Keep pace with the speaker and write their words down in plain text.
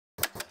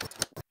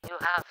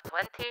have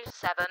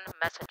 27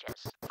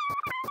 messages.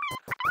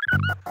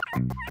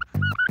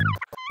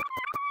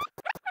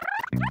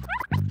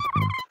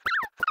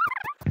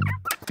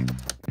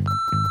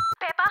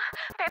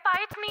 Peppa,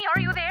 it's me.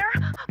 Are you there?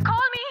 Call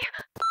me.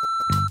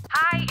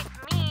 Hi,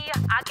 it's me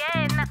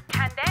again.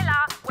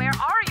 Candela, where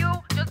are you?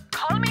 Just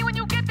call me when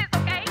you get this,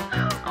 okay?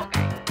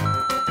 Okay.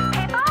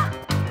 Peppa?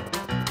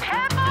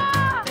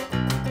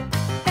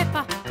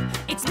 Peppa,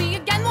 it's me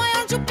again. Why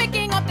aren't you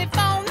picking up the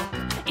phone?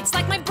 It's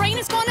like my brain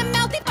is gonna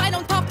melt if I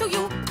don't talk to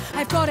you.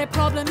 I've got a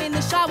problem in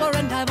the shower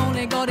and I've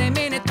only got a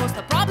minute. Cause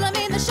the problem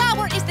in the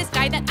shower is this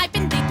guy that I've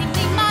been dating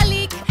named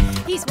Malik.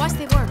 He's, what's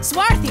the word?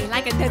 Swarthy,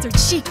 like a desert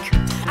chic.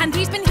 And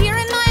he's been here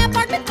in my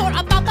apartment for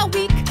about a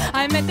week.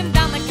 I met him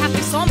down at Cafe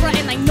Sombra,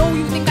 and I know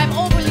you think I'm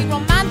overly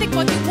romantic,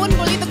 but you wouldn't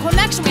believe the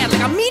connection we had.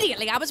 Like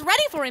immediately, I was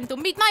ready for him to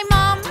meet my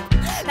mom.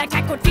 Like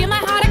I could feel my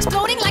heart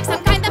exploding like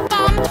some kind of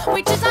bomb.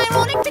 Which is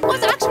ironic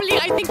because actually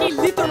I think he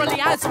literally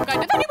has some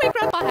kind of... Anyway,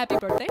 Grandpa, happy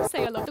birthday.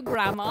 Say hello to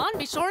Grandma and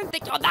be sure and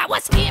think, oh, that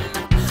was him.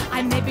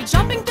 I may be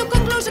jumping to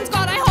conclusions,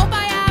 God, I hope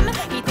I am.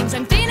 He thinks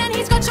I'm thin and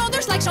he's got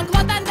shoulders like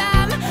Jean-Claude Van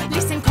Damme.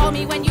 Listen, call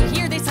me when you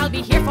hear this. I'll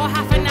be here for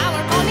half an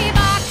hour. Call me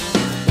back.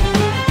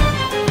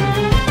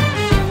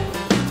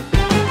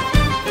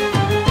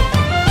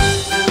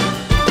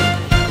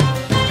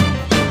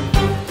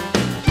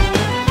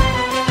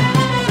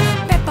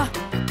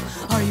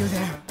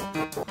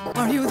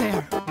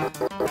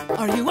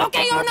 Are you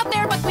okay or not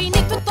there? But we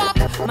need to talk.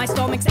 My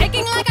stomach's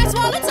aching like I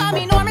swallowed some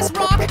enormous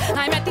rock.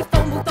 I'm at the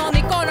phone booth on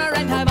the corner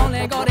and I've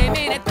only got a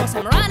minute. Cause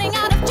I'm running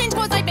out of change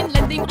cause I've been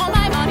lending all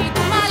my money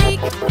to Malik.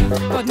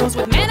 God knows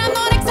with men I'm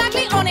not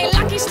exactly on a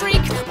lucky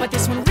streak. But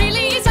this one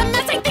really is a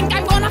mess, I think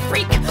I'm gonna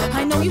freak.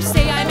 I know you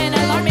say I'm an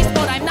alarmist,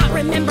 but I'm not.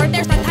 Remember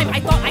there's that time I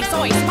thought I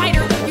saw a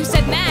spider. You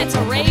said nah, it's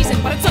a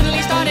raisin, but it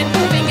suddenly started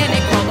moving and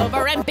it crawled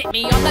over and bit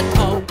me on the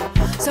toe.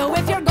 So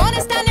if you're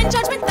gonna stand in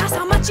judgment, that's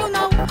how much you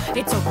know.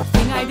 It's a good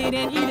thing I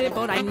didn't eat it,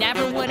 but I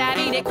never would have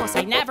eat it. Cause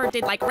I never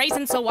did like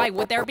raisins, so why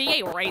would there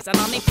be a raisin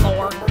on the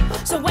floor?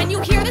 So when you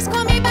hear this,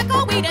 call me back,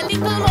 I'll wait a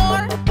little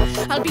more.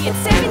 I'll be at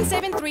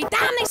 773,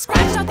 damn, they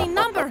scratched out the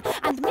number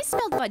and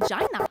misspelled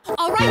vagina.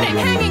 Alright, I'm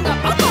hanging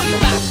up, I'll call you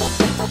back.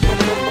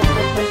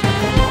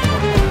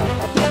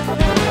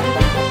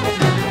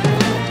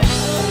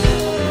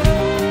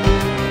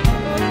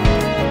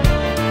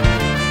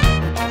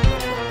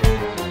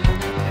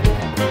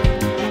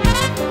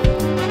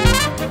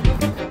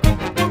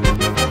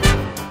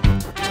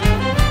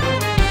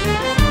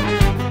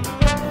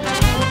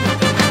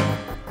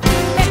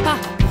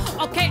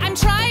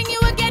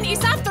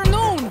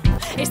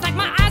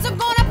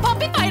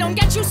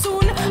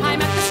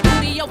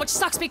 Which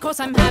sucks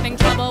because I'm having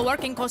trouble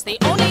working. Cause the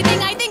only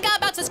thing I think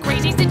about's this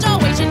crazy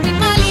situation with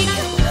Malik.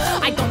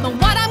 I don't know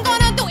what I'm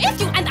gonna do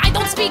if you and I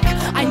don't speak.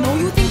 I know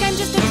you think I'm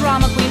just a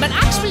drama queen, but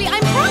actually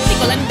I'm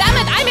practical. And damn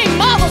it, I'm a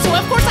model, so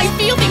of course I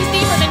feel things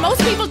deeper than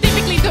most people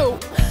typically do.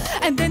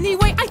 And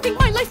anyway, I think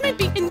my life might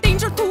be in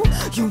danger too.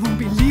 You won't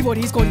believe what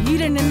he's got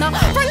eaten in the...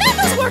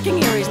 Fernando's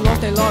working here, he's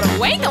lost a lot of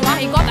weight. And while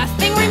he got that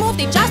thing removed,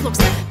 he just looks...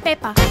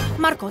 Peppa,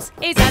 Marcos,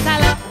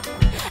 Isabella.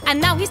 And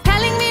now he's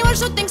telling me we're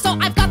shooting, so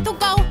I've got to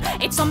go.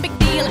 It's some big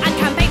deal, a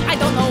campaign, I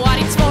don't know what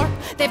it's for.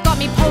 They've got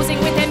me posing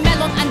with a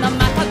melon and a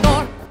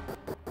matador.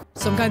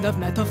 Some kind of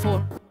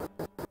metaphor.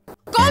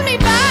 Call me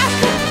back!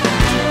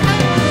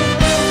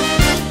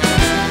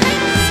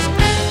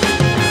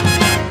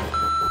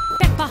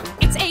 Peppa,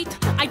 it's 8.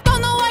 I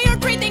don't know why you're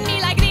treating me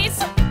like this.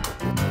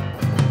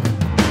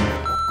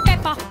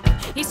 Peppa,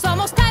 it's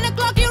almost 10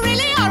 o'clock, you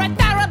really are a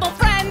terrible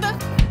friend.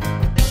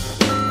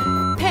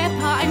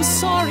 Peppa, I'm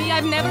sorry,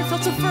 I've never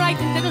felt so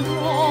frightened and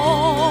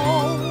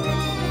alone.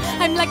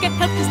 I'm like a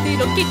helpless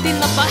little kid in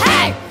the butt.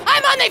 Hey!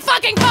 I'm on the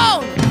fucking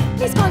phone!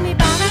 Please call me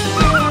back.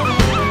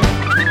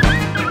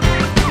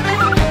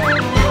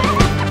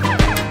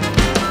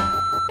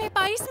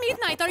 Peppa, it's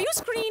midnight. Are you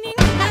screening?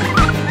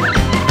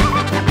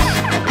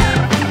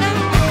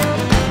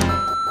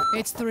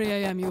 It's 3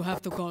 a.m. You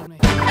have to call me.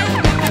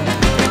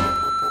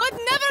 I'd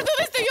never do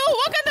this to you!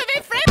 What kind of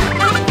a friend?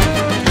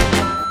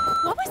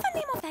 What was the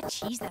name of that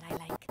cheese that I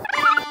like?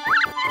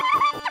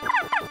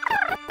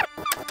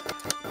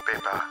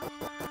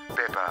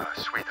 Peppa,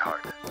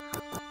 sweetheart,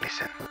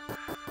 listen,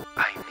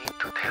 I need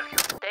to tell you.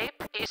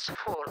 Tape is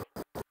full.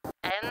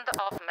 End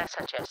of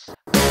messages.